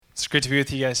It's great to be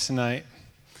with you guys tonight.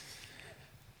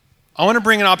 I want to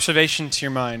bring an observation to your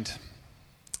mind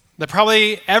that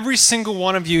probably every single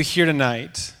one of you here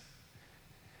tonight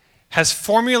has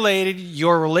formulated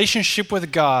your relationship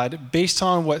with God based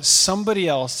on what somebody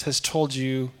else has told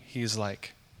you he's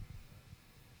like.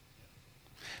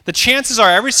 The chances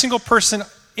are every single person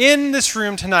in this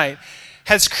room tonight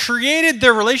has created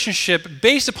their relationship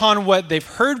based upon what they've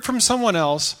heard from someone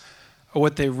else or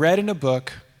what they read in a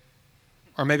book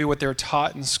or maybe what they were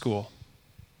taught in school.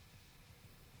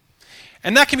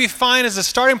 And that can be fine as a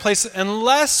starting place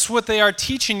unless what they are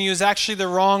teaching you is actually the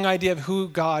wrong idea of who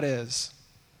God is.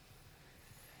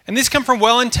 And these come from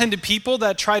well-intended people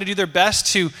that try to do their best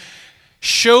to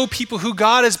show people who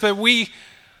God is, but we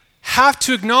have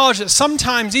to acknowledge that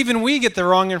sometimes even we get the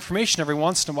wrong information every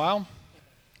once in a while.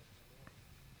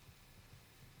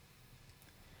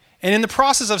 And in the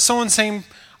process of someone saying,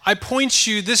 I point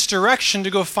you this direction to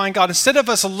go find God, instead of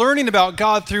us learning about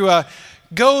God through a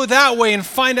go that way and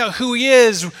find out who he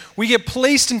is, we get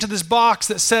placed into this box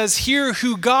that says, hear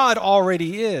who God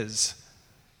already is.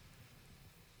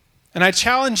 And I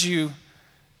challenge you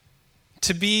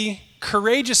to be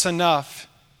courageous enough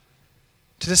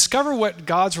to discover what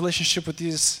God's relationship with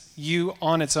you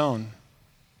on its own.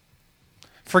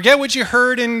 Forget what you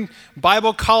heard in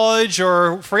Bible college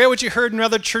or forget what you heard in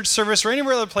another church service or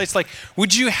anywhere other place. Like,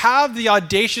 would you have the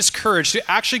audacious courage to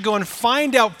actually go and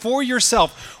find out for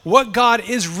yourself what God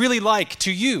is really like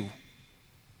to you?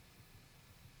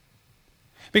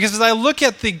 Because as I look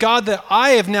at the God that I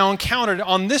have now encountered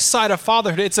on this side of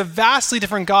fatherhood, it's a vastly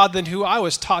different God than who I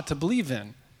was taught to believe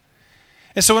in.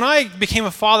 And so when I became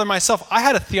a father myself, I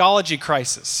had a theology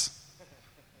crisis.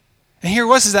 And here it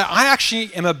was, is that I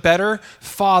actually am a better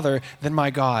father than my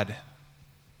God.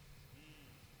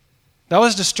 That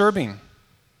was disturbing.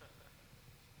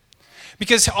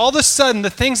 Because all of a sudden,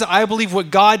 the things that I believe what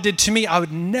God did to me, I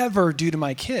would never do to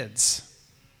my kids.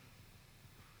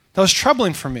 That was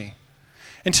troubling for me.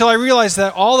 Until I realized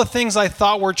that all the things I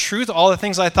thought were truth, all the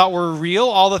things I thought were real,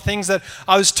 all the things that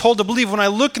I was told to believe, when I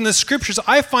look in the scriptures,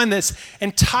 I find this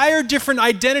entire different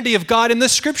identity of God in the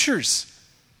scriptures.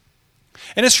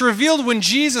 And it's revealed when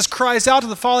Jesus cries out to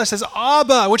the Father and says,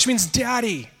 Abba, which means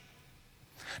daddy.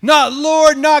 Not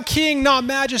Lord, not King, not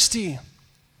Majesty.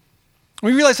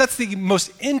 We realize that's the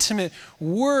most intimate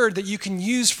word that you can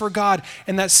use for God,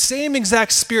 and that same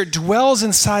exact spirit dwells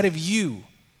inside of you.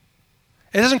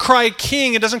 It doesn't cry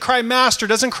King, it doesn't cry Master, it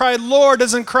doesn't cry Lord, it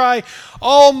doesn't cry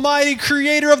Almighty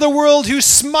Creator of the world who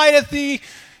smiteth thee,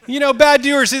 bad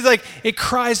doers. It's like, it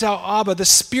cries out, Abba. The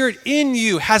Spirit in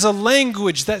you has a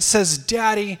language that says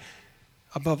Daddy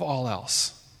above all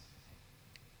else.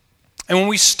 And when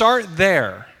we start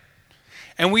there,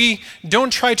 and we don't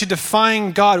try to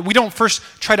define God, we don't first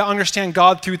try to understand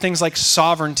God through things like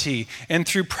sovereignty and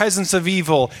through presence of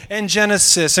evil and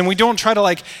Genesis, and we don't try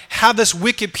to have this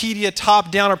Wikipedia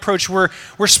top-down approach where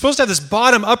we're supposed to have this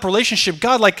bottom-up relationship.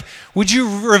 God, would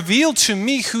you reveal to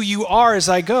me who you are as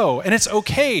I go? And it's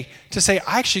okay to say,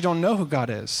 I actually don't know who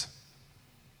God is.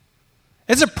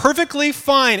 It's a perfectly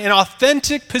fine and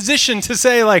authentic position to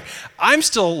say, I'm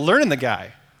still learning the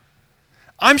guy.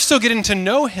 I'm still getting to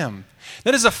know him.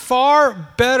 That is a far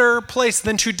better place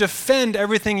than to defend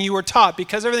everything you were taught,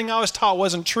 because everything I was taught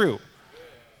wasn't true.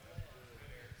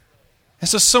 And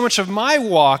so much of my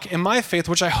walk and my faith,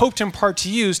 which I hope to impart to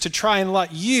you, is to try and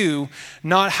let you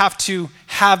not have to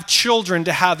have children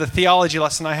to have the theology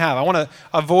lesson I have. I want to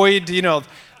avoid,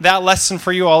 that lesson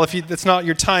for you all if it's not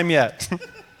your time yet.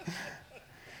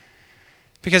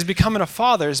 Because becoming a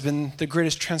father has been the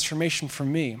greatest transformation for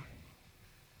me.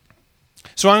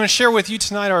 So what I'm going to share with you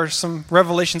tonight are some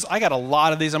revelations. I got a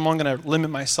lot of these. I'm only going to limit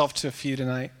myself to a few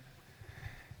tonight.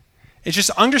 It's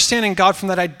just understanding God from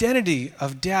that identity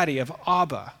of Daddy, of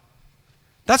Abba.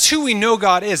 That's who we know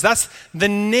God is. That's the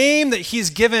name that he's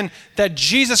given, that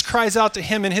Jesus cries out to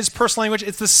him in his personal language.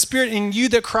 It's the Spirit in you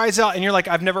that cries out, and you're like,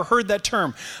 I've never heard that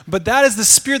term. But that is the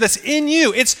Spirit that's in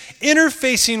you. It's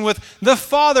interfacing with the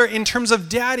Father in terms of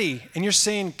Daddy, and you're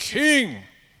saying, King.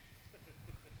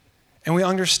 And we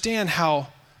understand how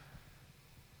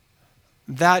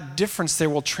that difference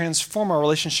there will transform our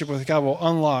relationship with God, will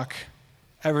unlock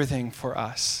everything for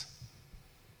us.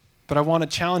 But I want to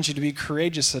challenge you to be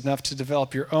courageous enough to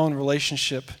develop your own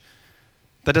relationship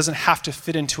that doesn't have to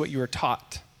fit into what you were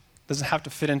taught, doesn't have to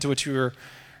fit into what you were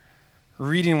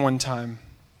reading one time.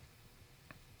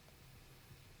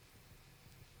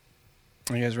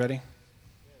 Are you guys ready?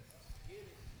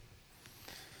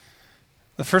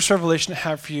 The first revelation I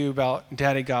have for you about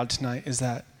Daddy God tonight is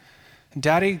that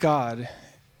Daddy God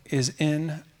is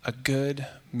in a good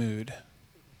mood.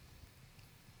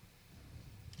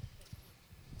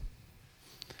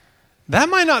 That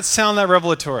might not sound that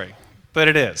revelatory, but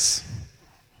it is.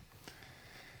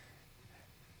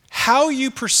 How you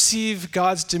perceive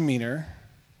God's demeanor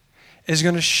is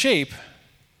going to shape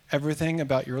everything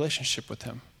about your relationship with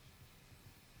him.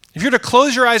 If you were to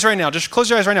close your eyes right now, just close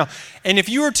your eyes right now, and if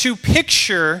you were to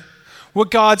picture what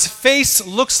God's face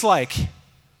looks like,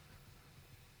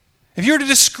 if you were to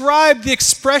describe the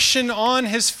expression on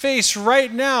his face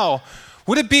right now,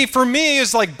 would it be, for me,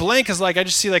 is like blank is like I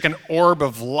just see like an orb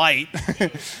of light.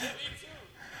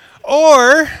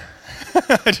 Or,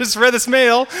 I just read this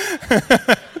mail.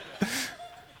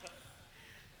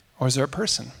 Or is there a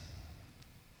person?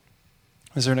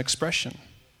 Is there an expression?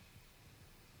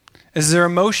 Is there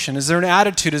emotion? Is there an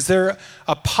attitude? Is there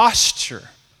a posture?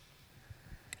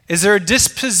 Is there a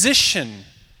disposition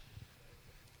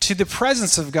to the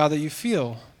presence of God that you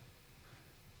feel?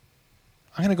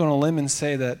 I'm going to go on a limb and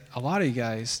say that a lot of you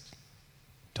guys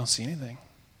don't see anything.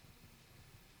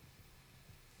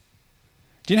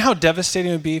 Do you know how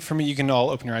devastating it would be for me? You can all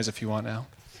open your eyes if you want now.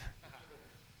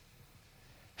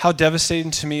 How devastating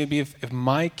to me it would be if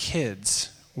my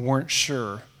kids weren't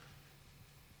sure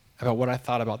about what I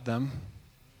thought about them,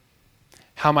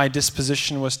 how my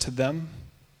disposition was to them,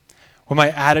 what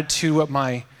my attitude, what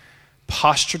my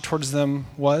posture towards them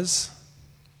was.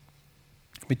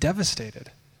 I'd be devastated.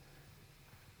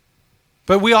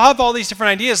 But we all have all these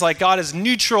different ideas, like God is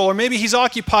neutral, or maybe he's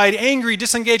occupied, angry,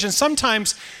 disengaged, and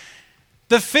sometimes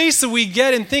the face that we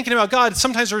get in thinking about God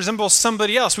sometimes resembles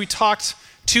somebody else. We talked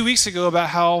 2 weeks ago about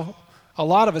how a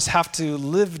lot of us have to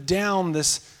live down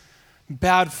this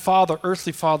bad father,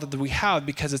 earthly father that we have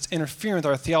because it's interfering with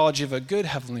our theology of a good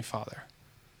heavenly father.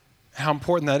 How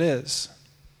important that is.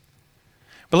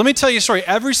 But let me tell you a story.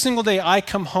 Every single day I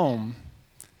come home,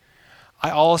 I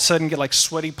all of a sudden get like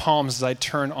sweaty palms as I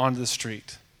turn onto the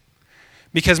street.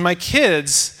 Because my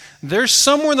kids, they're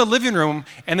somewhere in the living room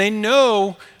and they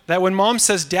know that when mom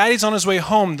says daddy's on his way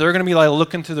home, they're going to be like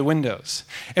looking through the windows.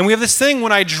 And we have this thing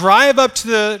when I drive up to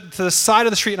the side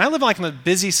of the street, and I live like on the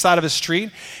busy side of the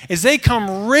street, is they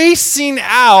come racing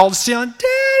out, saying,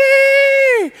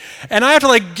 Daddy! And I have to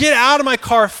like get out of my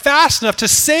car fast enough to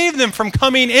save them from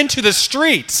coming into the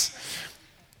streets.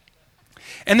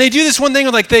 And they do this one thing,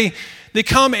 like they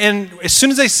come, and as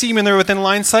soon as they see me and they're within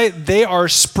line sight, they are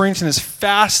sprinting as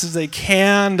fast as they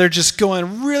can. They're just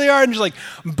going really hard and just like,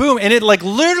 boom. And it like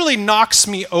literally knocks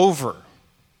me over.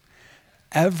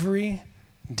 Every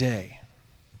day,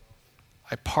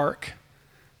 I park,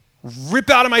 rip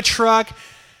out of my truck,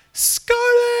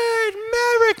 Scarlett,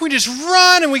 Maverick, we just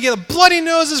run and we get bloody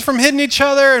noses from hitting each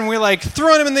other and we're like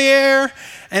throwing them in the air.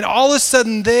 And all of a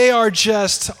sudden, they are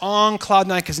just on cloud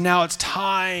nine because now it's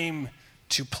time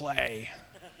to play.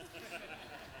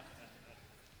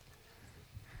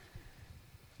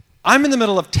 I'm in the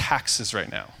middle of taxes right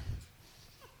now.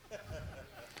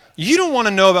 You don't want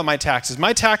to know about my taxes.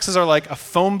 My taxes are like a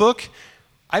phone book.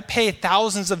 I pay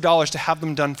thousands of dollars to have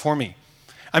them done for me.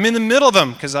 I'm in the middle of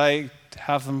them because I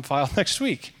have them filed next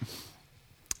week.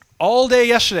 All day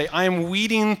yesterday, I am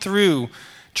weeding through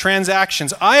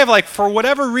transactions. I have, like, for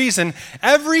whatever reason,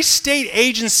 every state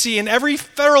agency and every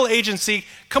federal agency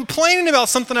complaining about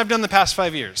something I've done the past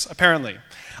 5 years, apparently.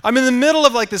 I'm in the middle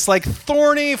of like this like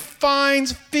thorny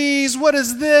fines, fees, what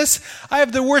is this? I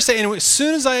have the worst day. And as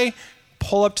soon as I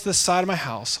pull up to the side of my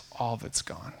house, all of it's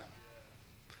gone.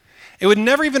 It would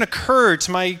never even occur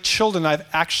to my children I've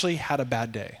actually had a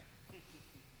bad day.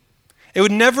 It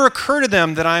would never occur to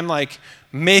them that I'm like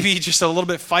maybe just a little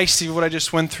bit feisty with what I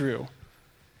just went through.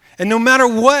 And no matter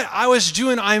what I was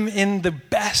doing, I'm in the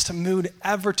best mood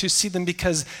ever to see them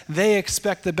because they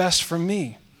expect the best from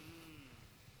me.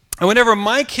 And whenever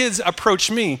my kids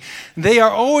approach me, they are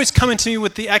always coming to me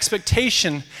with the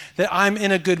expectation that I'm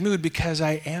in a good mood because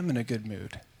I am in a good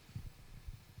mood.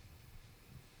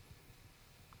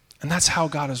 And that's how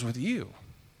God is with you.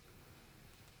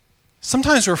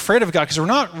 Sometimes we're afraid of God because we're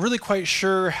not really quite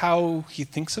sure how he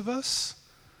thinks of us.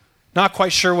 Not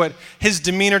quite sure what his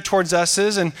demeanor towards us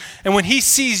is. And when he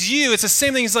sees you, it's the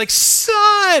same thing. He's like,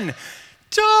 son,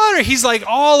 daughter. He's like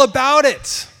all about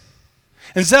it.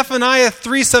 And Zephaniah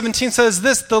 3:17 says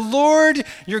this, the Lord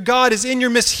your God is in your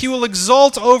midst. He will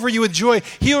exult over you with joy.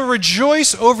 He will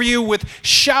rejoice over you with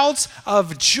shouts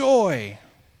of joy.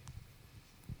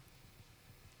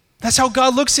 That's how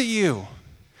God looks at you.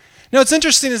 Now, what's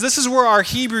interesting is this is where our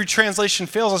Hebrew translation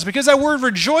fails us because that word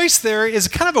rejoice there is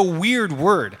kind of a weird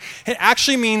word. It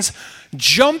actually means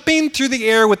jumping through the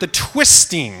air with the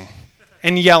twisting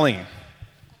and yelling.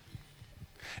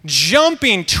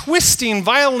 Jumping, twisting,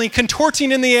 violently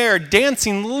contorting in the air,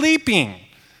 dancing, leaping.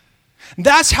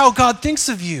 That's how God thinks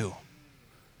of you.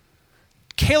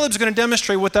 Caleb's going to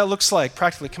demonstrate what that looks like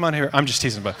practically. Come on here. I'm just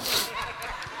teasing, but.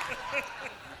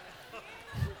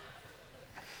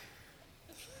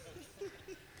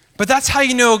 But that's how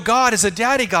you know God is a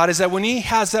daddy God, is that when he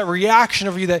has that reaction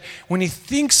over you, that when he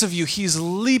thinks of you, he's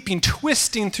leaping,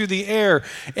 twisting through the air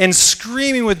and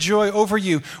screaming with joy over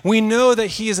you. We know that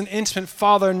he is an intimate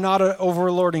father, not an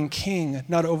overlording king,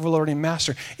 not an overlording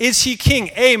master. Is he king?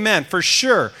 Amen, for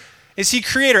sure. Is he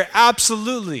creator?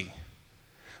 Absolutely.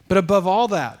 But above all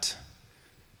that,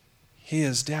 he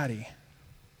is daddy.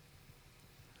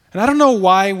 And I don't know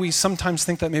why we sometimes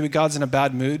think that maybe God's in a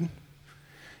bad mood. Have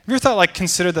you ever thought,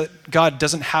 consider that God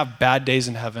doesn't have bad days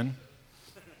in heaven?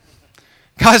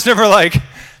 God's never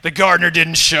the gardener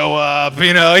didn't show up,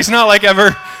 He's not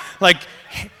ever,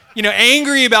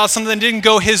 angry about something that didn't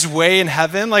go his way in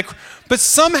heaven. But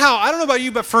somehow, I don't know about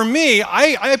you, but for me,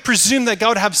 I presume that God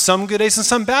would have some good days and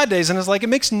some bad days. And it's it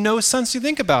makes no sense to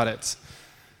think about it.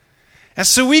 And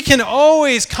so we can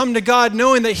always come to God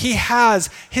knowing that he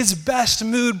has his best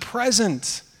mood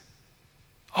present.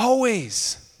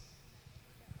 Always.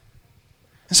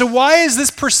 And so why is this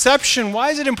perception, why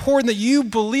is it important that you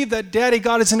believe that Daddy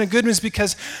God is in a good mood? It's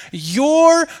because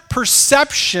your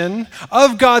perception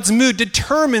of God's mood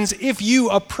determines if you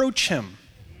approach him.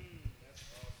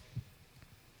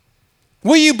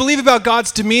 What you believe about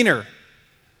God's demeanor,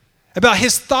 about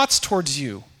his thoughts towards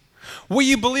you, what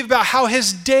you believe about how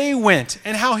his day went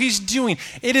and how he's doing,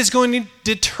 it is going to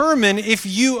determine if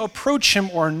you approach him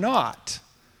or not.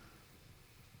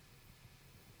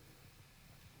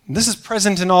 This is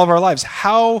present in all of our lives.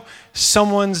 How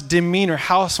someone's demeanor,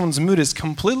 how someone's mood is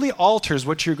completely alters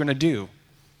what you're going to do.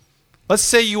 Let's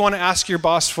say you want to ask your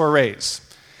boss for a raise.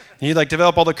 And you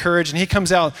develop all the courage, and he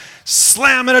comes out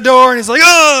slamming a door, and he's like,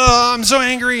 "Oh, I'm so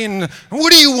angry, and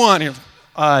what do you want?"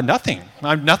 Nothing.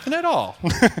 I'm nothing at all.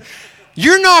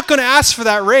 You're not going to ask for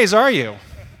that raise, are you?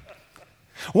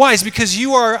 Why? It's because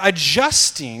you are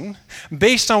adjusting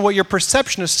based on what your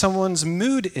perception of someone's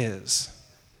mood is.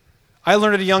 I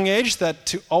learned at a young age that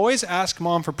to always ask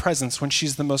mom for presents when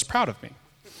she's the most proud of me.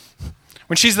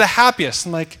 When she's the happiest.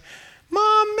 I'm like,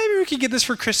 "Mom, maybe we could get this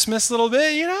for Christmas a little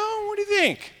bit, What do you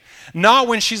think?" Not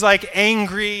when she's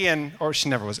angry or she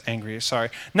never was angry, sorry.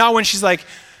 Not when she's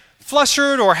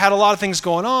flustered or had a lot of things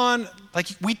going on.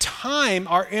 We time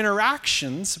our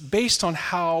interactions based on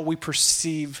how we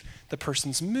perceive the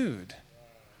person's mood.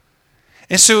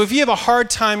 And so if you have a hard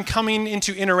time coming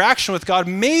into interaction with God,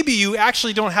 maybe you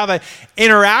actually don't have an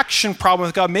interaction problem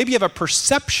with God. Maybe you have a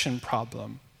perception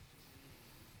problem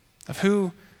of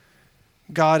who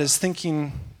God is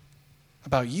thinking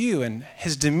about you and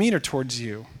his demeanor towards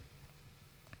you.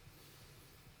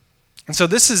 And so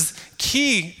this is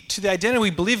key to the identity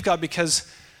we believe God, because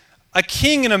a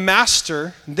king and a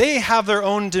master, they have their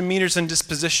own demeanors and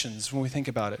dispositions when we think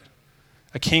about it.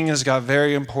 A king has got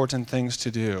very important things to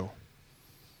do.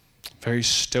 Very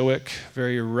stoic,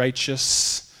 very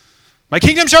righteous. My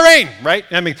kingdom shall reign, right?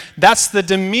 That's the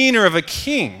demeanor of a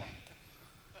king.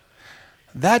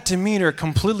 That demeanor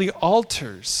completely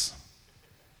alters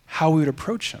how we would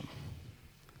approach him.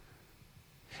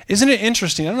 Isn't it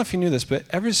interesting? I don't know if you knew this, but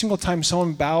every single time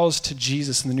someone bows to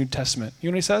Jesus in the New Testament, you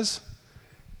know what he says?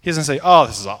 He doesn't say, "Oh,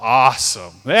 this is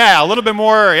awesome. Yeah, a little bit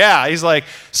more. Yeah." He's like,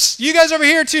 "You guys over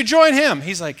here too, join him."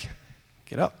 He's like,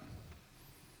 "Get up."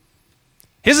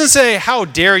 He doesn't say, "How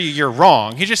dare you, you're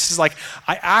wrong." He just says "I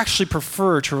actually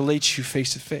prefer to relate to you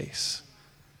face to face."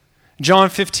 John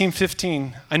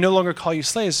 15:15, "I no longer call you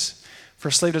slaves, for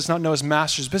a slave does not know his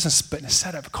master's business, but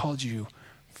instead I've called you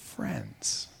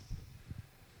friends."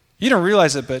 You don't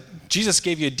realize it, but Jesus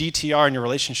gave you a DTR in your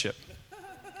relationship.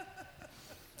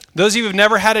 Those of you who have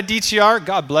never had a DTR,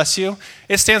 God bless you.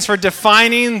 It stands for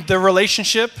defining the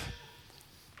relationship.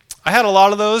 I had a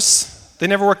lot of those. They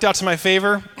never worked out to my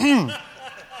favor.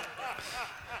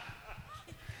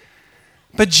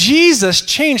 But Jesus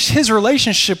changed his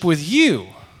relationship with you.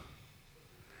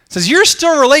 It says, you're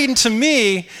still relating to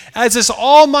me as this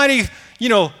almighty,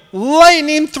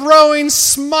 lightning throwing,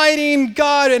 smiting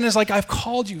God. And it's I've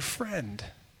called you friend.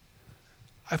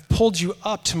 I've pulled you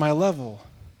up to my level.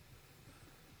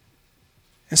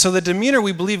 And so the demeanor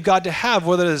we believe God to have,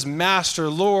 whether it is master,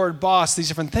 Lord, boss, these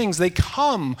different things, they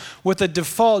come with a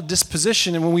default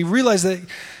disposition. And when we realize that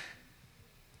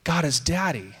God is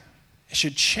daddy, it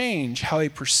should change how we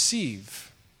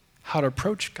perceive how to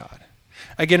approach God.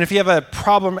 Again, if you have a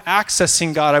problem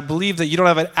accessing God, I believe that you don't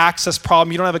have an access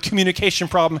problem, you don't have a communication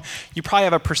problem, you probably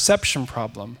have a perception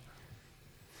problem.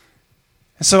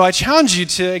 And so I challenge you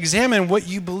to examine what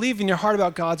you believe in your heart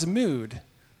about God's mood.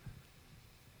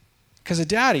 Because a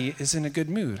daddy is in a good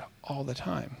mood all the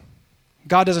time.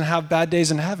 God doesn't have bad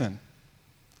days in heaven.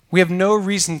 We have no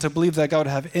reason to believe that God would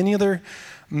have any other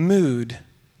mood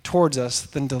towards us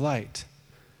than delight.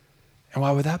 And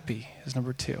why would that be? Is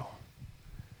number 2.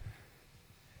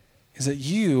 Is that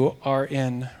you are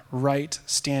in right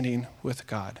standing with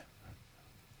God.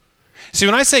 See,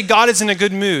 when I say God is in a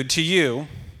good mood to you,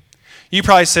 you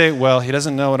probably say, well, he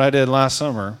doesn't know what I did last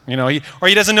summer. Or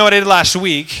he doesn't know what I did last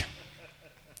week.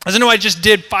 Doesn't know what I just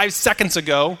did 5 seconds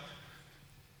ago.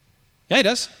 Yeah, he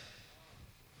does.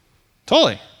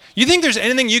 Totally. You think there's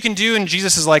anything you can do and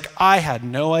Jesus is like, I had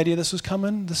no idea this was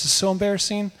coming. This is so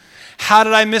embarrassing. How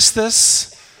did I miss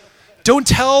this? Don't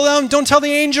tell them. Don't tell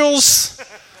the angels.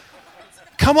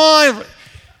 Come on.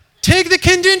 Take the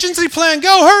contingency plan.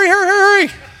 Go. Hurry, hurry, hurry.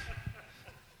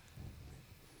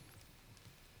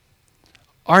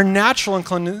 Our natural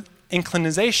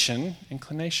inclination,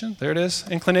 there it is,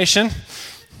 inclination,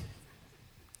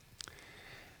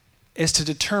 is to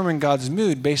determine God's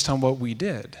mood based on what we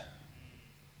did.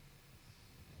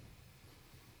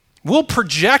 We'll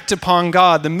project upon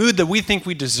God the mood that we think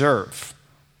we deserve.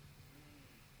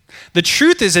 The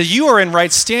truth is that you are in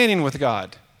right standing with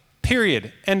God.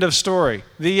 Period. End of story.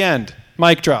 The end.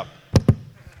 Mic drop.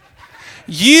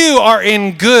 You are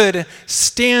in good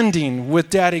standing with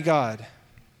Daddy God.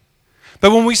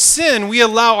 But when we sin, we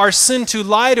allow our sin to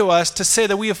lie to us to say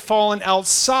that we have fallen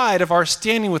outside of our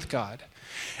standing with God.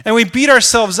 And we beat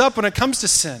ourselves up when it comes to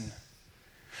sin.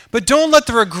 But don't let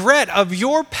the regret of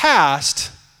your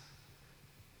past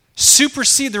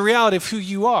supersede the reality of who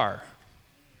you are.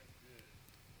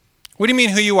 What do you mean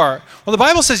who you are? Well, the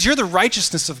Bible says you're the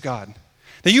righteousness of God.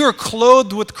 That you are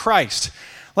clothed with Christ.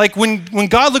 Like when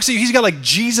God looks at you, he's got like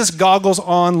Jesus goggles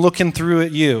on looking through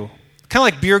at you. Kind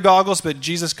of like beer goggles, but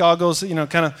Jesus goggles, kind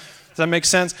of, does that make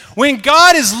sense? When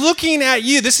God is looking at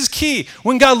you, this is key.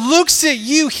 When God looks at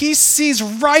you, he sees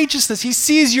righteousness. He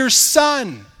sees your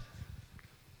son.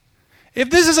 If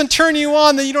this doesn't turn you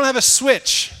on, then you don't have a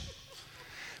switch.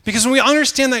 Because when we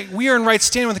understand that we are in right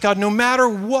standing with God, no matter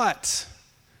what,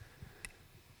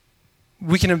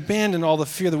 we can abandon all the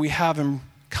fear that we have in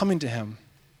coming to him.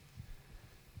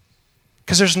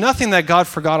 Because there's nothing that God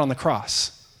forgot on the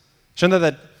cross. Do you know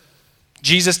that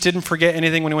Jesus didn't forget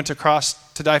anything when he went to the cross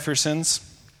to die for your sins?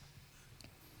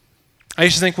 I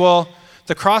used to think, well,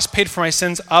 the cross paid for my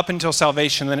sins up until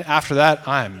salvation, then after that,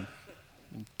 I'm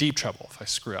in deep trouble if I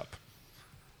screw up.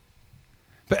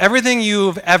 But everything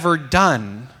you've ever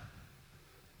done,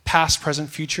 past,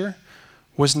 present, future,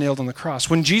 was nailed on the cross.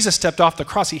 When Jesus stepped off the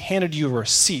cross, he handed you a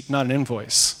receipt, not an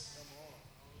invoice.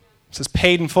 It says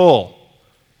paid in full.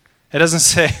 It doesn't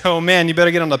say, oh man, you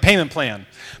better get on the payment plan.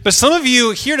 But some of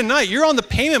you here tonight, you're on the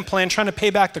payment plan trying to pay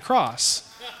back the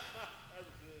cross.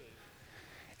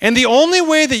 And the only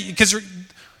way that, because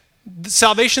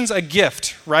salvation's a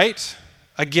gift, right?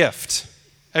 A gift.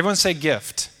 Everyone say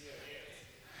gift.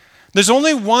 There's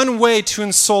only one way to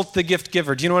insult the gift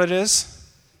giver. Do you know what it is?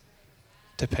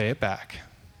 To pay it back.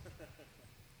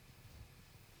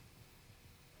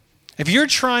 If you're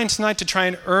trying tonight to try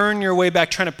and earn your way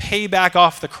back, trying to pay back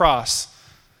off the cross,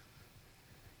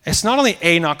 it's not only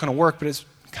not going to work, but it's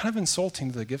kind of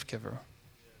insulting to the gift giver.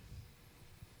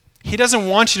 He doesn't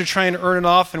want you to try and earn it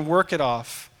off and work it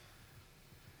off.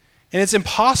 And it's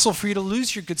impossible for you to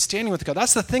lose your good standing with God.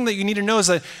 That's the thing that you need to know is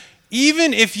that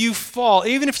even if you fall,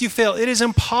 even if you fail, it is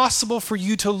impossible for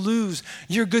you to lose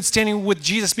your good standing with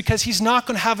Jesus because he's not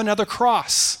going to have another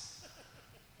cross.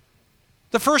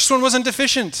 The first one wasn't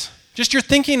deficient. Just your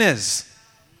thinking is.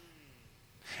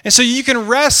 And so you can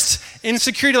rest in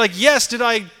security like, yes, did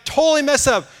I totally mess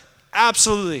up?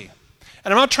 Absolutely.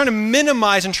 And I'm not trying to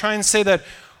minimize and try and say that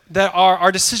our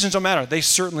decisions don't matter. They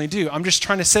certainly do. I'm just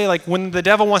trying to say like when the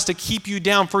devil wants to keep you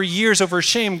down for years over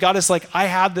shame, God is like, I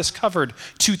had this covered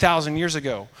 2,000 years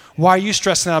ago. Why are you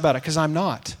stressing out about it? Because I'm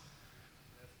not.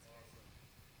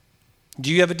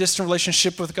 Do you have a distant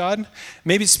relationship with God?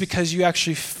 Maybe it's because you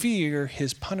actually fear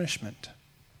his punishment.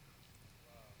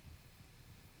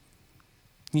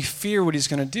 You fear what he's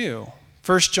going to do.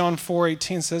 1 John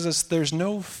 4:18 says this, there's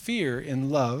no fear in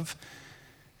love.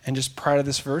 And just prior to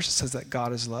this verse, it says that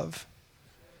God is love.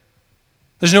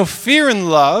 There's no fear in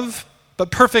love,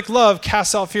 but perfect love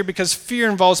casts out fear because fear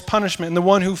involves punishment, and the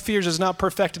one who fears is not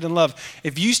perfected in love.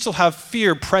 If you still have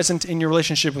fear present in your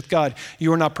relationship with God,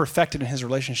 you are not perfected in his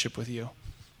relationship with you.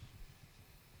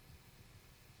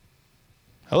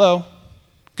 Hello?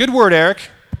 Good word, Eric.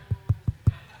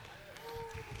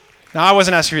 Now, I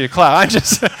wasn't asking for you to clap. I'm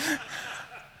just...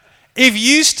 If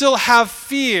you still have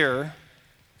fear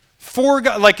for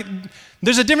God, like,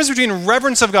 there's a difference between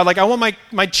reverence of God. Like, I want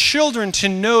my children to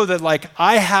know that, like,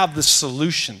 I have the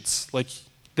solutions. Like,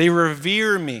 They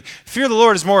revere me. Fear of the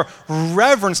Lord is more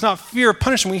reverence, not fear of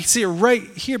punishment. We see it right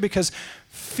here because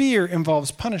fear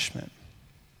involves punishment.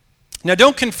 Now,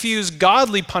 don't confuse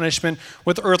godly punishment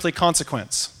with earthly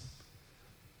consequence.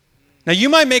 Now, you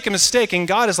might make a mistake, and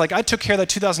God is like, I took care of that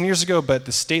 2,000 years ago, but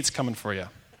the state's coming for you.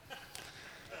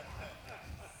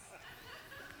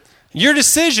 Your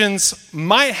decisions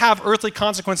might have earthly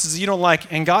consequences you don't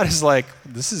like, and God is like,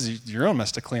 this is your own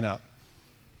mess to clean up.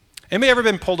 Anybody ever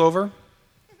been pulled over?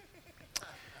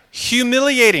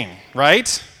 Humiliating,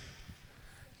 right?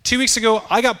 2 weeks ago,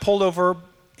 I got pulled over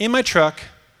in my truck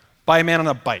by a man on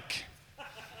a bike.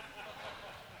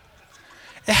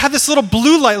 It had this little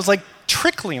blue light. It was like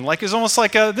trickling, like it was almost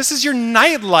like this is your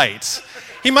night light.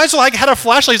 He might as well had a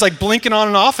flashlight. He's like blinking on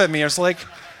and off at me. I was like,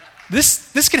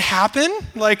 this could happen?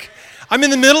 Like, I'm in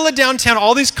the middle of downtown.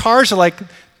 All these cars are like,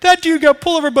 that dude got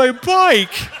pulled over by a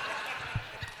bike.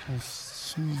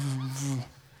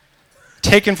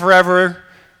 Taking forever.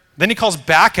 Then he calls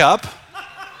backup.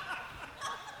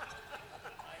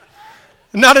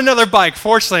 Not another bike,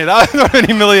 fortunately. That would have been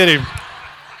humiliating.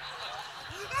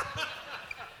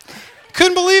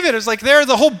 Couldn't believe it. It was like there,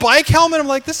 the whole bike helmet. I'm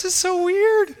like, this is so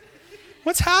weird.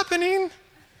 What's happening?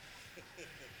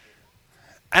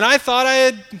 And I thought I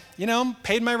had,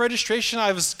 paid my registration.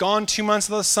 I was gone 2 months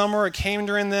of the summer. It came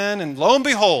during then, and lo and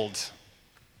behold,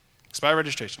 expired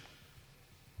registration.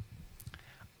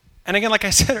 And again, like I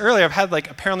said earlier, I've had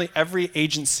apparently every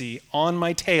agency on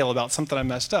my tail about something I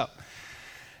messed up.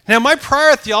 Now, my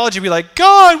prior theology would be like,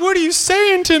 God, what are you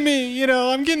saying to me?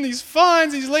 I'm getting these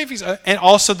fines, these late fees. And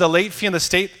also the late fee in the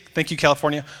state, thank you,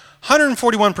 California,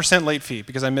 141% late fee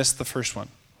because I missed the first one.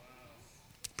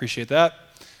 Appreciate that.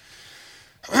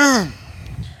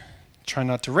 Try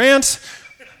not to rant.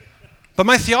 But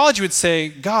my theology would say,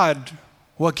 God,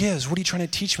 what gives? What are you trying to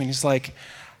teach me? And he's like,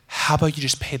 how about you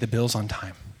just pay the bills on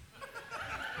time?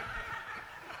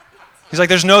 He's like,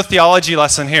 there's no theology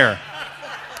lesson here.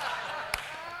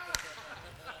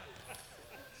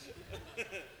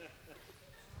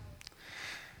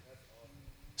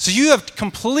 So you have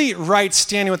complete right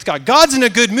standing with God. God's in a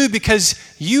good mood because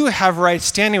you have right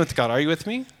standing with God. Are you with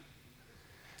me?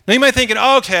 Now you might think,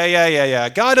 okay, yeah.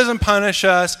 God doesn't punish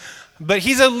us, but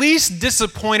he's at least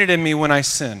disappointed in me when I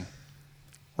sin.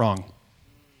 Wrong.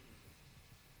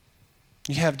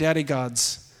 You have Daddy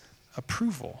God's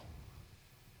approval.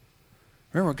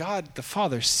 Remember, God the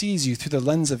Father sees you through the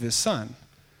lens of his Son.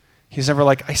 He's never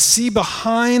like, I see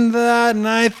behind that and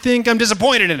I think I'm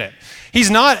disappointed in it.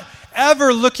 He's not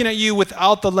ever looking at you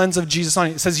without the lens of Jesus on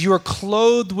it. It says you are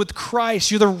clothed with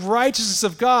Christ. You're the righteousness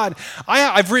of God.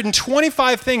 I've written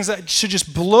 25 things that should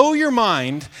just blow your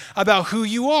mind about who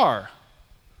you are.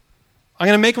 I'm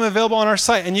going to make them available on our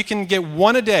site, and you can get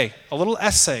one a day, a little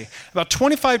essay about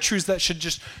 25 truths that should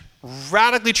just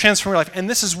radically transform your life. And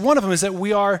this is one of them, is that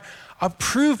we are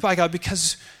approved by God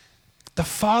because the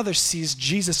Father sees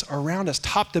Jesus around us,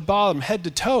 top to bottom, head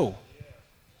to toe.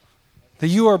 That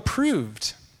you are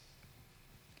approved.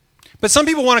 But some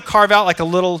people want to carve out like a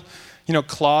little,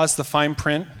 clause, the fine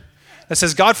print, that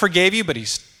says God forgave you, but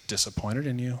he's disappointed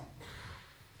in you.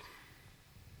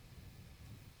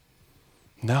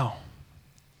 No.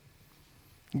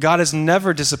 God is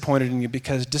never disappointed in you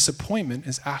because disappointment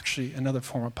is actually another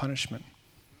form of punishment.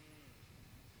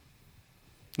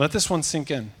 Let this one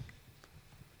sink in.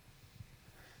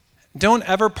 Don't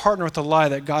ever partner with the lie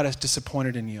that God is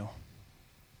disappointed in you.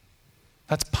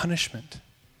 That's punishment.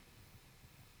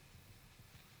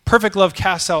 Perfect love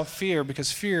casts out fear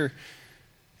because fear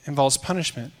involves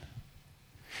punishment.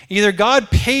 Either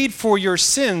God paid for your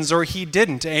sins or he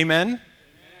didn't. Amen? Amen.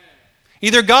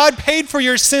 Either God paid for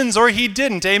your sins or he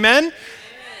didn't. Amen? Amen?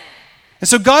 And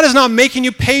so God is not making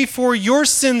you pay for your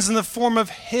sins in the form of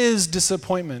his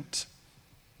disappointment.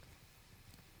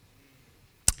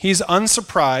 He's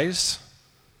unsurprised.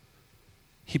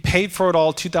 He paid for it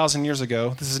all 2,000 years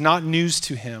ago. This is not news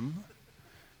to him.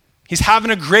 He's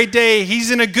having a great day.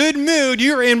 He's in a good mood.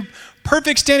 You're in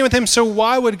perfect standing with him. So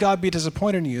why would God be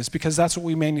disappointed in you? It's because that's what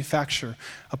we manufacture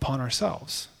upon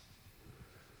ourselves.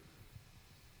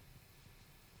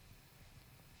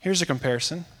 Here's a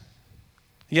comparison.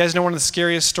 You guys know one of the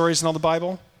scariest stories in all the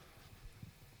Bible?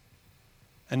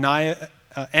 Ananias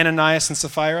and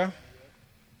Sapphira.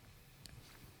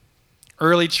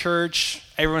 Early church,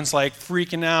 everyone's like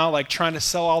freaking out, like trying to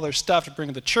sell all their stuff to bring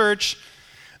to the church.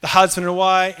 The husband and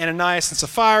wife, Ananias and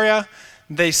Sapphira,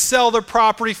 they sell their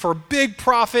property for a big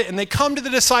profit, and they come to the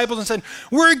disciples and said,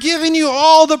 we're giving you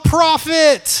all the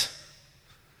profit,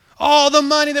 all the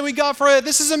money that we got for it.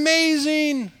 This is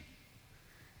amazing.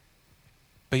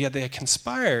 But yet they had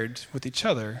conspired with each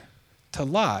other to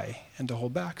lie and to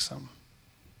hold back some.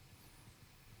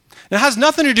 Now, it has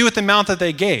nothing to do with the amount that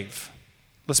they gave.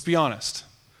 Let's be honest.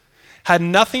 Had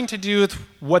nothing to do with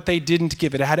what they didn't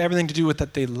give. It had everything to do with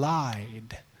that they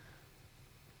lied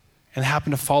and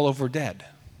happened to fall over dead.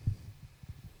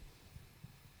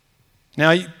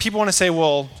 Now, people want to say,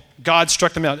 well, God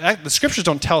struck them out. The scriptures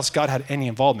don't tell us God had any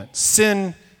involvement.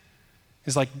 Sin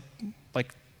is like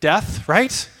death,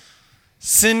 right?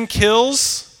 Sin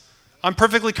kills. I'm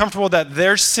perfectly comfortable that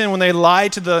their sin, when they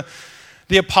lied to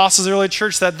the apostles of the early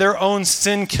church, that their own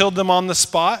sin killed them on the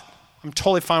spot. I'm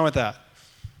totally fine with that.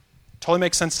 Totally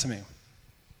makes sense to me.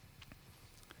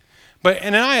 But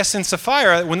Ananias and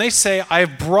Sapphira, when they say,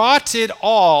 I've brought it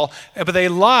all, but they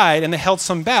lied and they held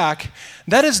some back,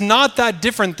 that is not that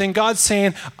different than God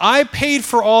saying, I paid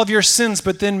for all of your sins,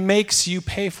 but then makes you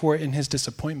pay for it in his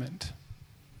disappointment.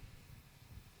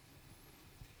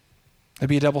 That'd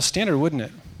be a double standard, wouldn't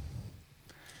it?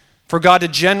 For God to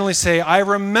genuinely say, I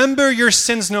remember your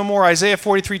sins no more, Isaiah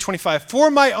 43:25.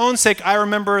 For my own sake, I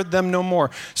remember them no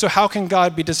more. So how can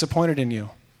God be disappointed in you?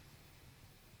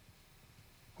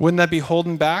 Wouldn't that be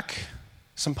holding back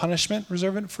some punishment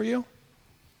reserved for you?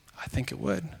 I think it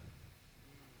would.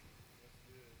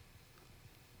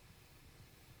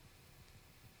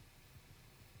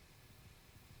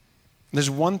 There's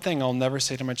one thing I'll never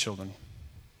say to my children,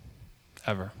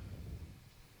 ever.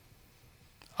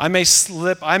 I may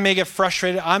slip, I may get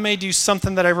frustrated, I may do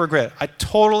something that I regret. I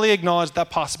totally acknowledge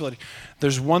that possibility.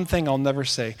 There's one thing I'll never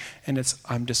say, and it's,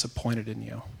 I'm disappointed in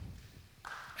you.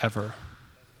 Ever.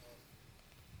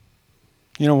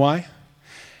 You know why?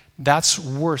 That's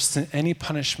worse than any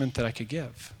punishment that I could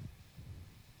give.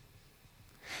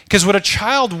 Because what a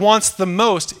child wants the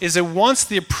most is it wants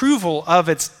the approval of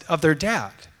their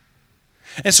dad.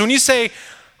 And so when you say,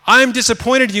 I'm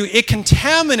disappointed in you, it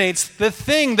contaminates the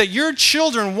thing that your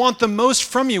children want the most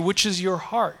from you, which is your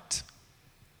heart.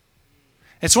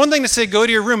 It's one thing to say, go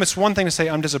to your room. It's one thing to say,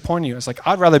 I'm disappointed in you. It's like,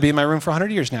 I'd rather be in my room for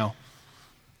 100 years now.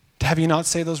 To have you not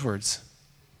say those words.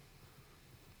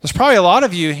 There's probably a lot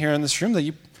of you here in this room that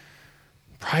you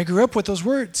probably grew up with those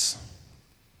words.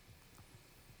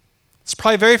 It's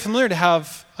probably very familiar to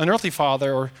have an earthly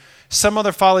father or some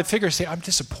other fatherly figure say, I'm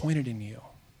disappointed in you.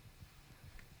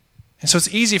 And so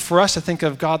it's easy for us to think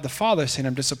of God the Father saying,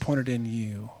 I'm disappointed in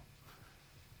you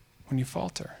when you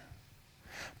falter.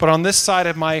 But on this side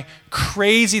of my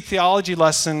crazy theology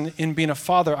lesson in being a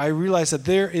father, I realize that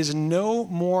there is no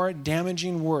more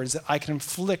damaging words that I can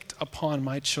inflict upon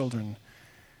my children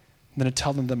than to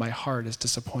tell them that my heart is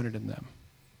disappointed in them.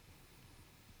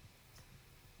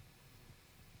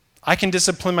 I can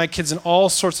discipline my kids in all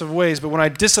sorts of ways, but when I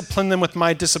discipline them with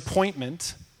my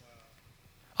disappointment,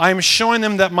 I am showing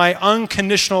them that my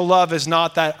unconditional love is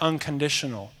not that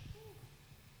unconditional.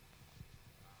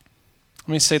 Let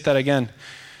me say that again.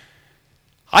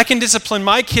 I can discipline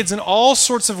my kids in all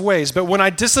sorts of ways, but when I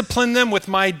discipline them with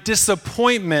my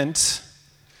disappointment,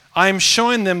 I am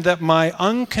showing them that my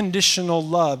unconditional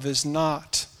love is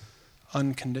not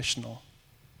unconditional.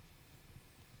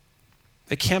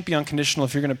 It can't be unconditional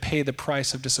if you're going to pay the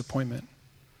price of disappointment.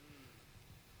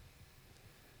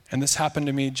 And this happened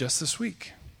to me just this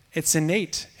week. It's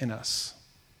innate in us.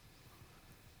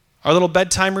 Our little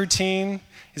bedtime routine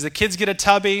is the kids get a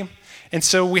tubby, and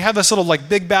so we have this little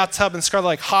big bathtub, and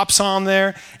Scarlett hops on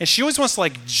there, and she always wants to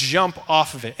jump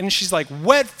off of it. And she's like,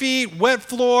 wet feet, wet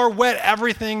floor, wet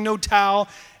everything, no towel,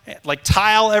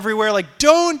 tile everywhere,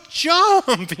 don't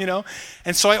jump,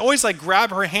 And so I always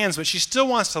grab her hands, but she still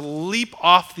wants to leap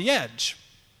off the edge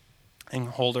and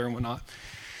hold her and whatnot.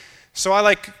 So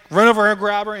I run over her,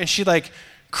 grab her, and she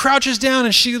crouches down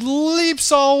and she leaps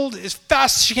all as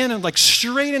fast as she can and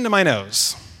straight into my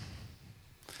nose.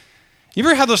 You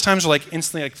ever have those times where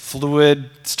instantly fluid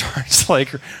starts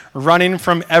running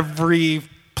from every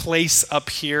place up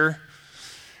here?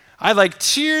 I had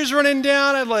tears running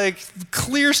down. I had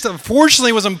clear stuff.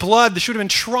 Fortunately, it wasn't blood. She would have been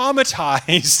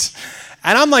traumatized.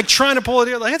 And I'm trying to pull it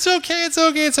here. It's okay, it's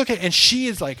okay, it's okay. And she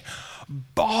is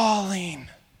bawling.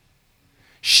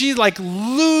 She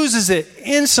loses it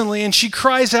instantly and she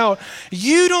cries out,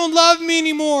 you don't love me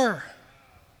anymore.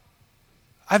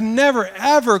 I've never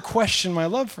ever questioned my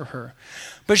love for her.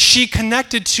 But she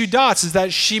connected two dots, is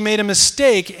that she made a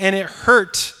mistake and it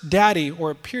hurt daddy or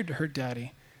appeared to hurt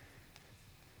daddy.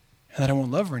 And that I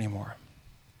won't love her anymore.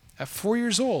 At 4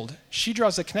 years old, she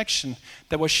draws a connection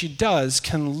that what she does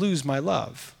can lose my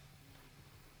love.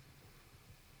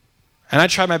 And I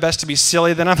try my best to be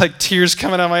silly. Then I'm tears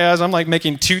coming out of my eyes. I'm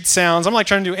making toot sounds. I'm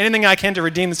trying to do anything I can to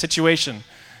redeem the situation.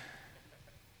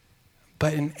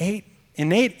 But innate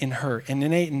in her and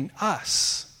innate in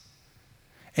us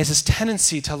is this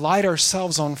tendency to light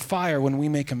ourselves on fire when we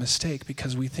make a mistake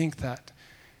because we think that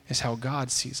is how God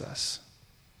sees us.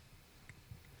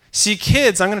 See,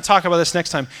 kids, I'm going to talk about this next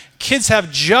time. Kids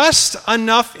have just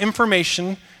enough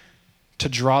information to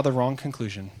draw the wrong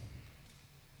conclusion.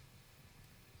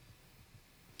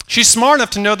 She's smart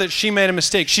enough to know that she made a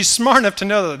mistake. She's smart enough to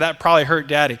know that that probably hurt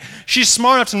Daddy. She's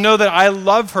smart enough to know that I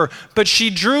love her, but she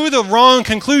drew the wrong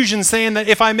conclusion saying that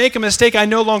if I make a mistake, I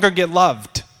no longer get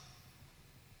loved.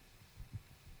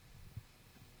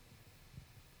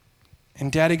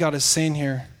 And Daddy God is saying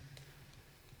here,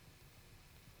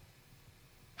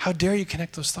 how dare you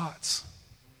connect those thoughts?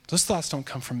 Those thoughts don't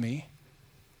come from me.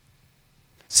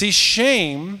 See,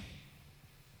 shame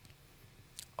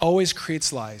always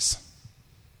creates lies.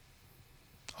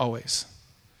 Always.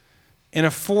 In a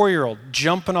 4-year-old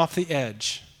jumping off the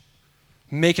edge,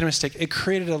 making a mistake, it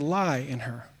created a lie in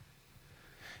her.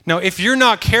 Now, if you're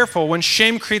not careful, when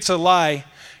shame creates a lie,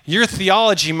 your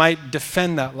theology might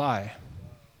defend that lie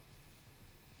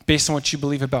based on what you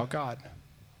believe about God.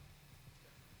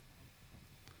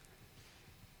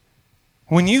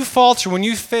 When you falter, when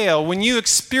you fail, when you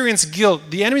experience guilt,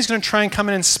 the enemy's going to try and come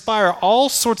and inspire all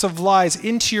sorts of lies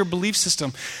into your belief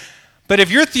system. But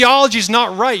if your theology is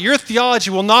not right, your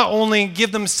theology will not only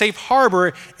give them safe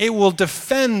harbor, it will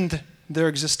defend their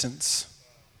existence.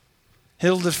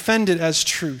 It'll defend it as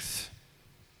truth.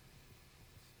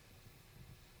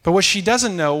 But what she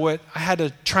doesn't know, what I had to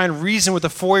try and reason with a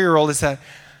 4-year-old, is that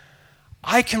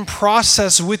I can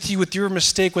process with you with your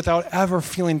mistake without ever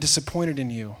feeling disappointed in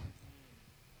you.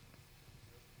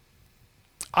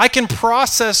 I can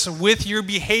process with your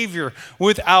behavior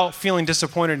without feeling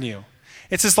disappointed in you.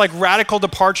 It's this like radical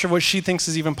departure of what she thinks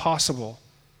is even possible.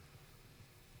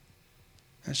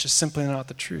 And it's just simply not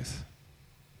the truth.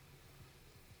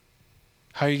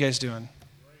 How are you guys doing?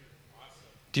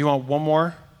 Do you want one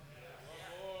more?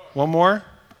 One more?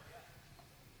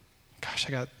 Gosh,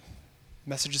 I got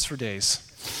messages for days.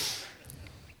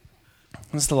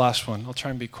 This is the last one. I'll try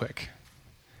and be quick.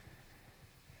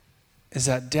 Is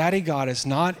that Daddy God is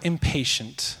not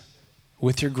impatient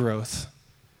with your growth.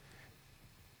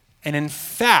 And in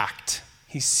fact,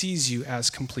 he sees you as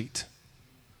complete.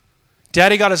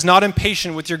 Daddy God is not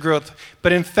impatient with your growth,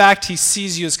 but in fact, he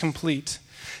sees you as complete.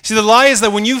 See, the lie is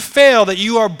that when you fail, that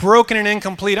you are broken and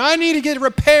incomplete. I need to get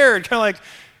repaired. Kind of like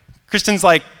Kristen's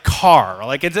like car.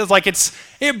 Like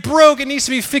it broke, it needs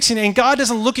to be fixing. And God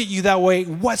doesn't look at you that way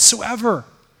whatsoever.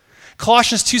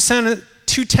 Colossians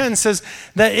 2:10 says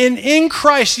that in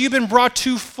Christ you've been brought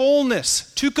to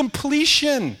fullness, to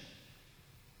completion.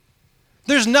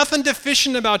 There's nothing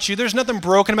deficient about you. There's nothing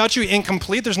broken about you,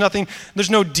 incomplete. There's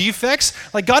no defects.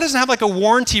 Like God doesn't have like a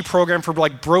warranty program for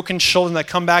like broken children that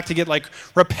come back to get like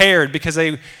repaired because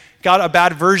they got a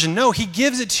bad version. No, he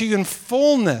gives it to you in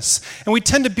fullness. And we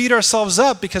tend to beat ourselves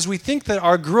up because we think that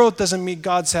our growth doesn't meet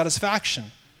God's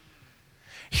satisfaction.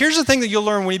 Here's the thing that you'll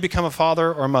learn when you become a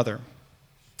father or a mother.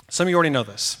 Some of you already know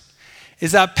this,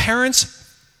 is that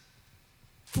parents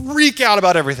freak out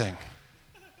about everything.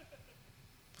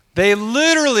 They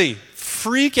literally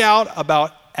freak out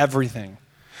about everything.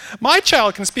 My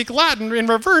child can speak Latin in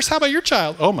reverse. How about your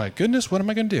child? Oh my goodness, what am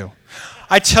I going to do?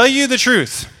 I tell you the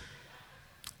truth.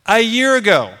 A year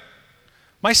ago,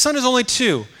 my son is only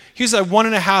 2. He's at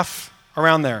 1.5,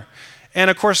 around there. And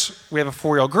of course, we have a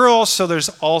 4-year-old girl, so there's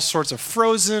all sorts of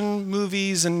Frozen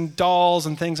movies and dolls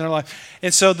and things in our life.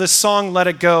 And so this song, Let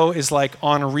It Go, is like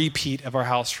on repeat of our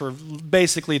house for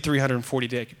basically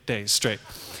 340 days straight.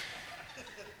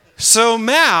 So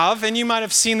Mav, and you might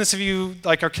have seen this if you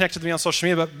like are connected to me on social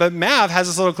media, but Mav has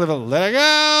this little clip of let it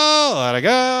go, let it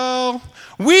go.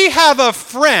 We have a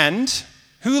friend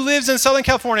who lives in Southern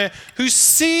California who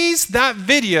sees that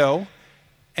video,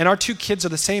 and our 2 kids are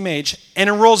the same age, and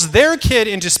enrolls their kid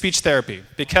into speech therapy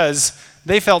because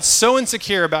they felt so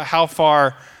insecure about how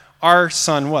far our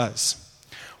son was.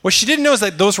 What she didn't know is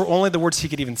that those were only the words he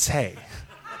could even say.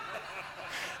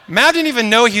 Mav didn't even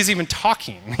know he was even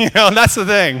talking, and that's the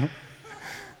thing.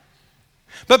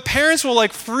 But parents will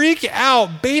like freak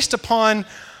out based upon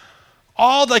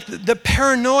all like the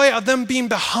paranoia of them being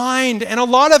behind. And a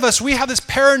lot of us, we have this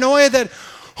paranoia that,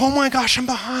 oh my gosh, I'm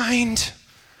behind.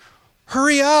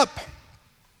 Hurry up.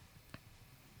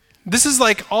 This is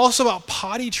like also about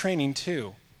potty training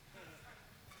too.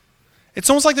 It's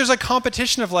almost like there's a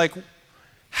competition of like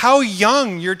how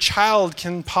young your child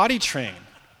can potty train.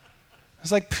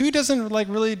 It's like poo doesn't like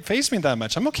really faze me that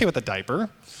much. I'm okay with a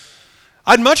diaper.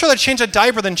 I'd much rather change a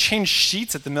diaper than change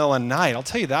sheets at the middle of the night. I'll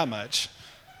tell you that much.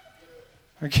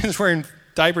 Our kids wearing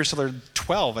diapers till they're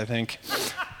 12, I think.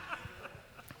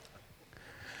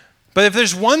 But if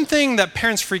there's one thing that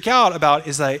parents freak out about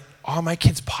is like, oh, my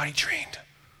kid's potty trained.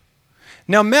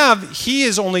 Now, Mav, he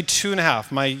is only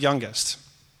 2.5, my youngest.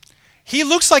 He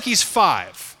looks like he's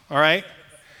 5, all right?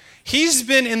 He's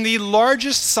been in the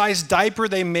largest size diaper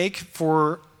they make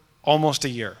for almost a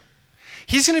year.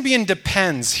 He's going to be in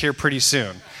Depends here pretty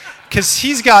soon because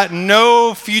he's got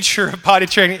no future of potty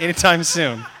training anytime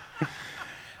soon.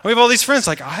 We have all these friends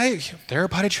like, they're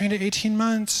potty trained at 18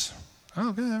 months.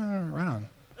 Oh, good, right on.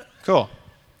 Cool.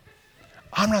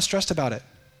 I'm not stressed about it.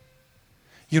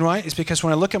 You know why? It's because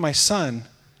when I look at my son,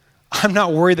 I'm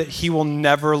not worried that he will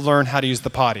never learn how to use the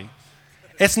potty.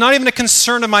 It's not even a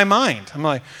concern of my mind. I'm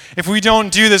like, if we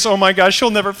don't do this, oh my gosh,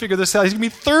 he'll never figure this out. He's going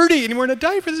to be 30 and we're in a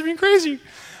diaper. This is being crazy.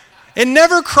 It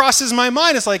never crosses my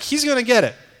mind. It's like, he's going to get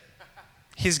it.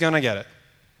 He's going to get it.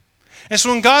 And so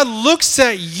when God looks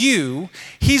at you,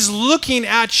 he's looking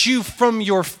at you from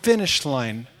your finish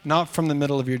line, not from the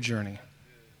middle of your journey.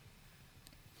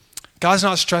 God's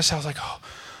not stressed out like,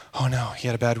 oh no, he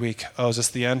had a bad week. Oh, is this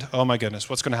the end? Oh my goodness,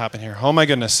 what's going to happen here? Oh my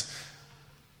goodness.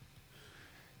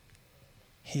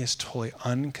 He is totally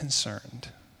unconcerned.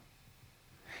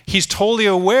 He's totally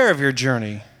aware of your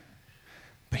journey,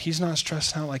 but he's not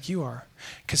stressed out like you are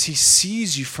because he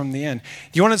sees you from the end.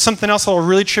 You want something else that will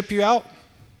really trip you out?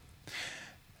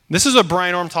 This is what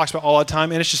Brian Orm talks about all the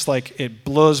time, and it's just like, it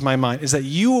blows my mind, is that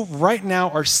you right now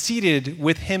are seated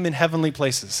with him in heavenly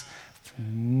places.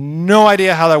 No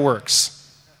idea how that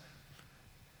works.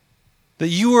 That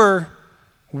you were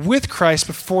with Christ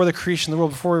before the creation of the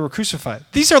world, before we were crucified.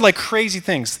 These are like crazy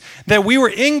things. That we were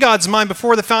in God's mind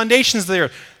before the foundations of the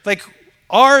earth. Like,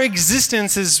 our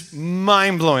existence is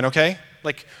mind-blowing, okay?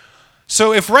 Like,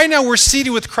 so if right now we're seated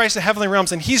with Christ in heavenly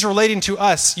realms and he's relating to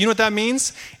us, you know what that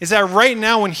means? Is that right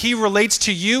now when he relates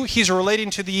to you, he's relating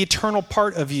to the eternal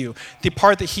part of you, the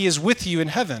part that he is with you in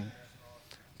heaven,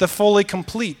 the fully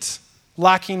complete,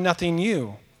 lacking nothing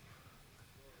you.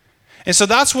 And so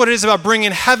that's what it is about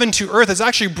bringing heaven to earth. It's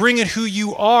actually bringing who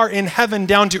you are in heaven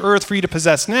down to earth for you to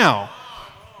possess now.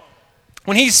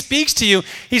 When he speaks to you,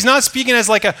 he's not speaking as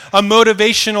like a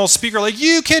motivational speaker, like,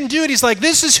 you can do it. He's like,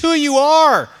 this is who you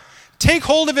are. Take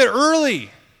hold of it early.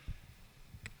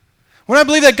 When I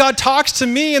believe that God talks to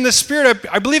me in the Spirit,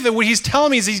 I believe that what he's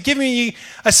telling me is he's giving me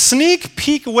a sneak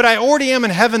peek of what I already am in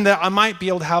heaven that I might be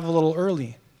able to have a little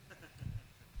early.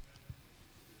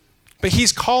 But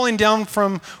he's calling down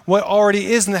from what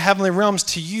already is in the heavenly realms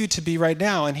to you to be right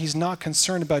now, and he's not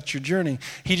concerned about your journey.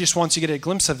 He just wants you to get a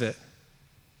glimpse of it.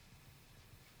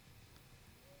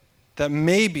 That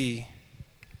maybe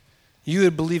you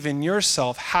would believe in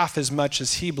yourself half as much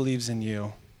as he believes in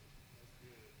you.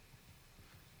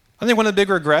 I think one of the big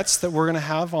regrets that we're going to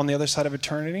have on the other side of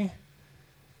eternity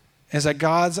is that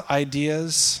God's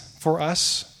ideas for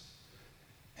us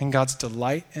and God's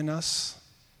delight in us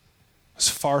was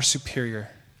far superior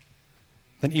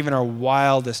than even our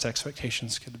wildest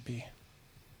expectations could be.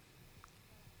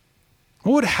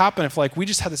 What would happen if we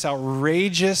just had this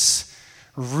outrageous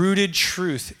rooted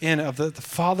truth of the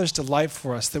Father's delight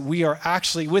for us, that we are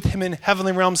actually with him in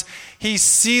heavenly realms. He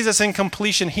sees us in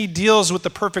completion. He deals with the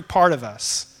perfect part of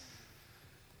us.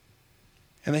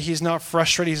 And that he's not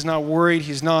frustrated, he's not worried,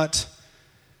 he's not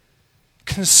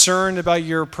concerned about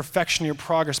your perfection, your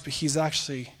progress, but he's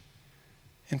actually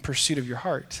in pursuit of your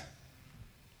heart.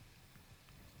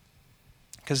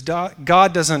 Because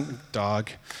God doesn't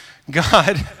look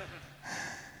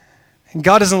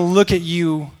at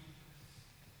you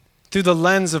through the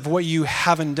lens of what you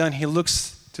haven't done. He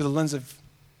looks through the lens of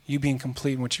you being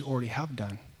complete in what you already have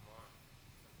done.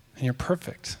 And you're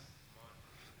perfect.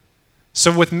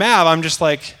 So with Mav, I'm just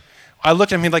like, I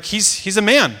look at him like he's a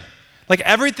man. Like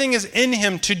everything is in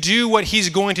him to do what he's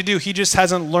going to do. He just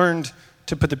hasn't learned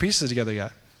to put the pieces together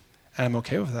yet. And I'm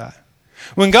okay with that.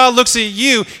 When God looks at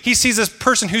you, he sees this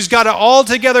person who's got it all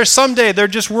together someday. They're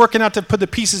just working out to put the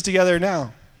pieces together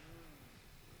now.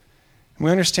 We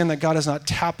understand that God is not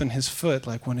tapping his foot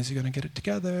like, when is he going to get it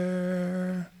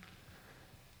together?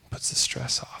 Puts the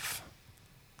stress off.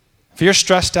 If you're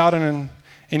stressed out in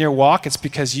your walk, it's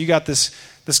because you got this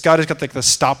God who's got like the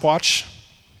stopwatch.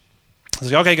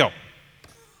 He's like, okay, go.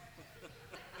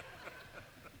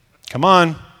 Come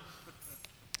on.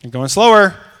 You're going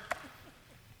slower.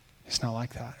 He's not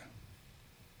like that.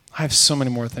 I have so many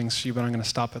more things for you, but I'm going to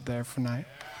stop it there for tonight.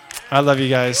 I love you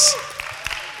guys.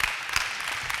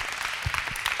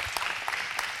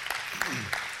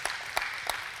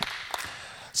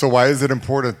 So why is it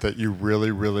important that you really,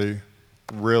 really,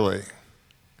 really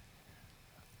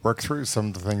work through some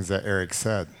of the things that Eric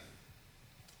said?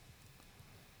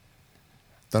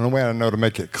 The only way I know to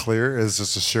make it clear is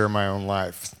just to share my own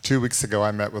life. 2 weeks ago,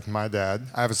 I met with my dad.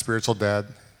 I have a spiritual dad,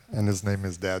 and his name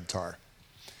is Dad Tar.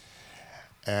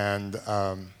 And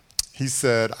he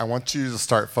said, I want you to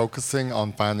start focusing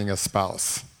on finding a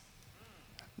spouse.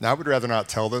 Now, I would rather not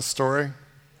tell this story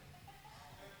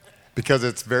because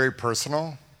it's very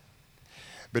personal.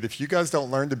 But if you guys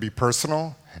don't learn to be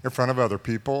personal in front of other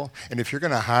people, and if you're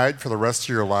going to hide for the rest of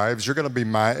your lives, you're going to be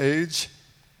my age,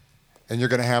 and you're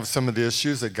going to have some of the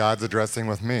issues that God's addressing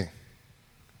with me.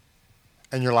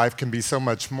 And your life can be so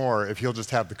much more if you'll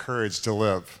just have the courage to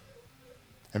live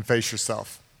and face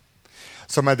yourself.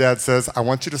 So my dad says, I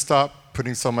want you to stop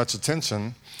putting so much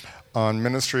attention on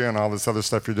ministry and all this other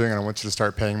stuff you're doing, and I want you to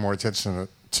start paying more attention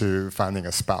to finding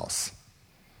a spouse.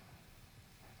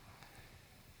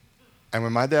 And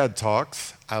when my dad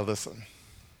talks, I listen.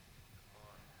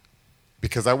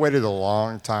 Because I waited a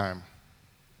long time.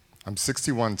 I'm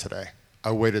 61 today.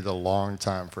 I waited a long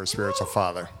time for a spiritual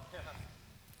father.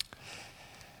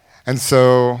 And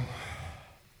so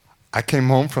I came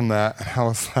home from that, and I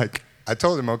was like, I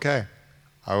told him, okay,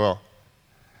 I will.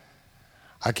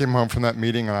 I came home from that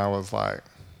meeting, and I was like,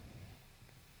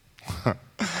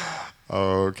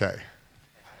 okay.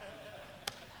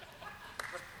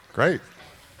 Great.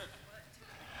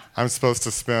 I'm supposed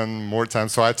to spend more time.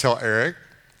 So I tell Eric.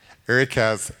 Eric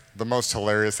has the most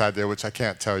hilarious idea, which I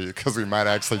can't tell you because we might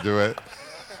actually do it.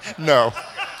 No,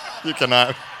 you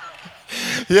cannot.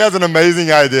 He has an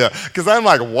amazing idea because I'm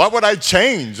like, what would I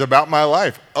change about my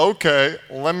life? Okay,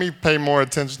 let me pay more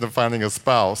attention to finding a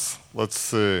spouse. Let's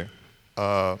see.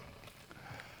 And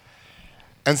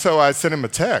so I sent him a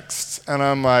text, and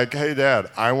I'm like, hey, Dad,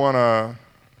 I want to,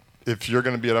 if you're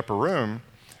going to be at Upper Room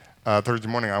Thursday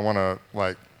morning, I want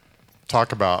to,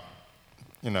 talk about,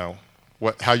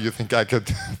 how you think I could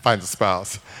find a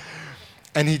spouse.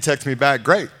 And he texted me back,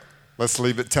 great, let's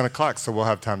leave at 10 o'clock so we'll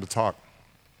have time to talk.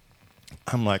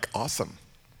 I'm like, awesome.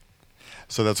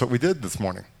 So that's what we did this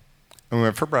morning. And we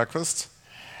went for breakfast,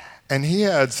 and he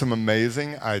had some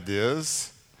amazing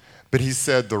ideas, but he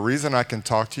said, the reason I can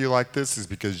talk to you like this is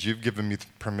because you've given me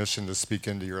permission to speak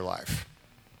into your life.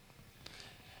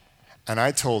 And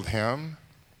I told him,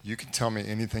 you can tell me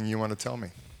anything you want to tell me.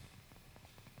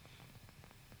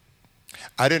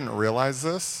 I didn't realize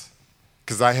this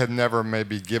because I had never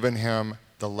maybe given him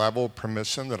the level of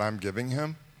permission that I'm giving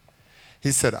him.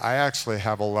 He said, I actually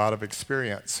have a lot of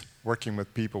experience working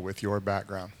with people with your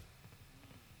background.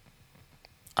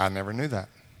 I never knew that.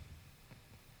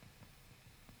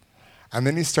 And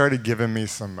then he started giving me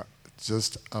some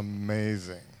just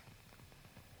amazing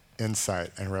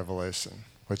insight and revelation,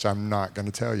 which I'm not going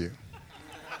to tell you.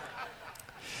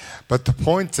 But the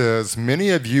point is, many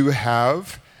of you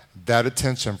have that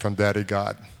attention from Daddy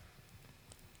God,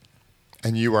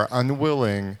 and you are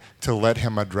unwilling to let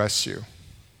him address you.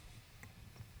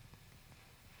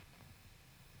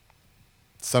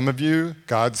 Some of you,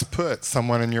 God's put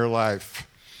someone in your life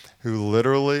who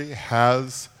literally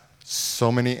has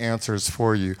so many answers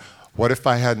for you. What if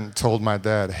I hadn't told my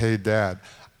dad, hey, Dad,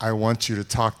 I want you to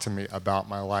talk to me about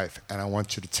my life, and I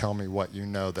want you to tell me what you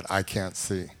know that I can't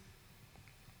see.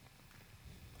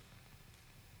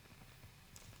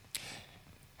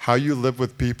 How you live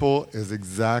with people is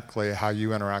exactly how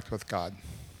you interact with God.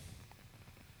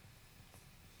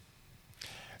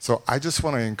 So I just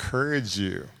want to encourage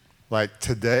you. Like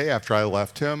today, after I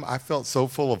left him, I felt so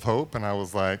full of hope, and I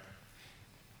was like,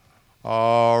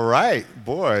 all right,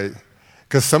 boy.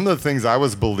 Because some of the things I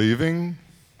was believing,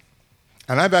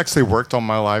 and I've actually worked on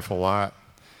my life a lot.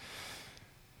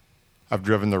 I've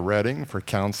driven to Reading for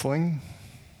counseling.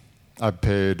 I've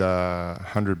paid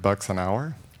 $100 an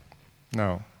hour.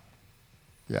 No.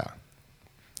 Yeah.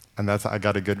 And I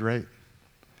got a good rate.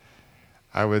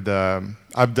 I've done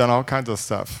all kinds of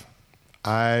stuff.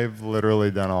 I've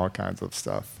literally done all kinds of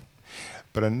stuff.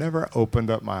 But I never opened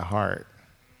up my heart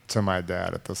to my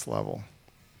dad at this level.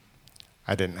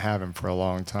 I didn't have him for a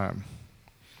long time.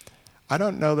 I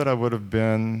don't know that I would have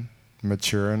been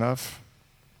mature enough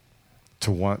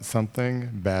to want something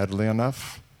badly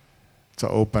enough to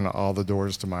open all the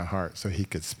doors to my heart so he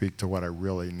could speak to what I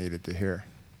really needed to hear.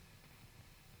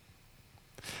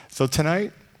 So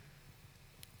tonight,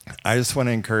 I just want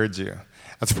to encourage you.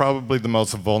 That's probably the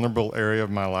most vulnerable area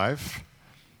of my life.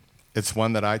 It's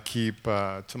one that I keep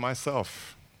to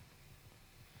myself,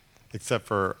 except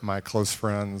for my close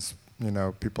friends,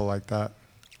 people like that.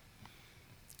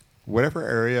 Whatever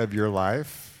area of your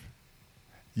life,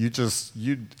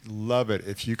 you'd love it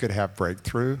if you could have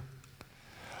breakthrough,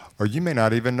 or you may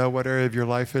not even know what area of your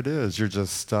life it is. You're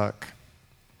just stuck.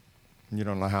 You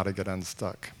don't know how to get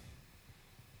unstuck.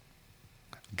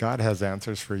 God has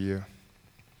answers for you.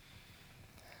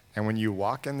 And when you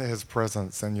walk into his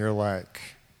presence and you're like,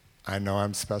 I know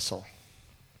I'm special.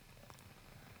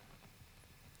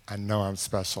 I know I'm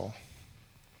special.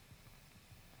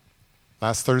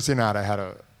 Last Thursday night, I had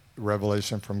a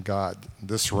revelation from God.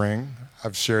 This ring,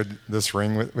 I've shared this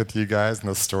ring with you guys and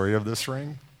the story of this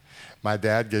ring. My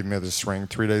dad gave me this ring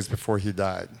 3 days before he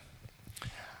died.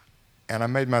 And I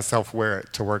made myself wear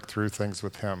it to work through things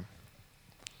with him.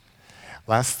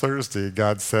 Last Thursday,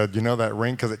 God said, you know that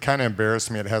ring? Because it kind of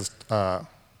embarrassed me. It has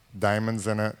diamonds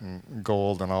in it and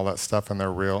gold and all that stuff, and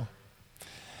they're real.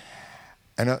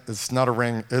 And it's not a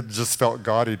ring. It just felt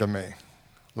gaudy to me.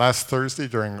 Last Thursday,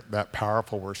 during that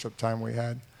powerful worship time we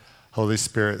had, Holy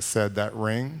Spirit said that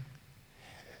ring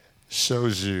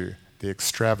shows you the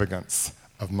extravagance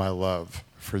of my love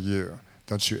for you.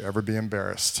 Don't you ever be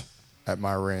embarrassed at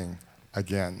my ring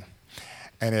again.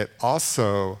 And it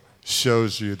also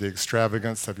shows you the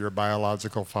extravagance of your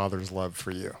biological father's love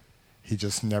for you. He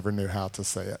just never knew how to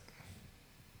say it.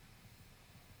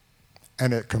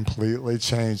 And it completely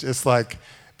changed. It's like,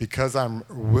 because I'm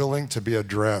willing to be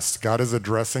addressed, God is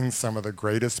addressing some of the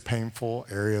greatest painful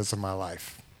areas of my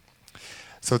life.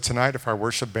 So tonight, if our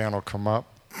worship band will come up,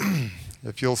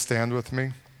 if you'll stand with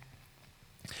me.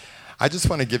 I just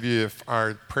want to give you, if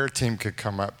our prayer team could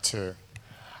come up too,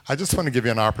 I just want to give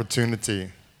you an opportunity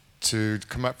to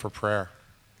come up for prayer.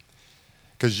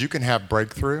 Because you can have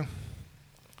breakthrough.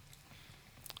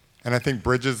 And I think,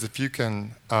 Bridges, if you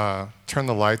can turn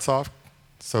the lights off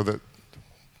so that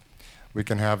we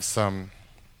can have some,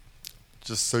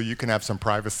 just so you can have some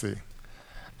privacy.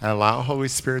 And allow Holy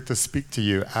Spirit to speak to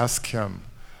you. Ask him,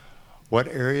 what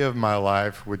area of my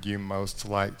life would you most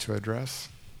like to address?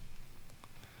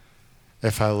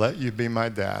 If I let you be my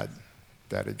dad,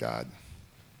 Daddy God,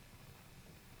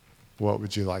 what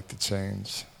would you like to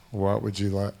change? What would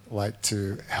you like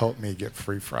to help me get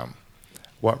free from?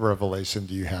 What revelation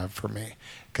do you have for me?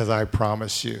 Because I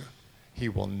promise you, he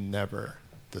will never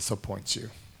disappoint you.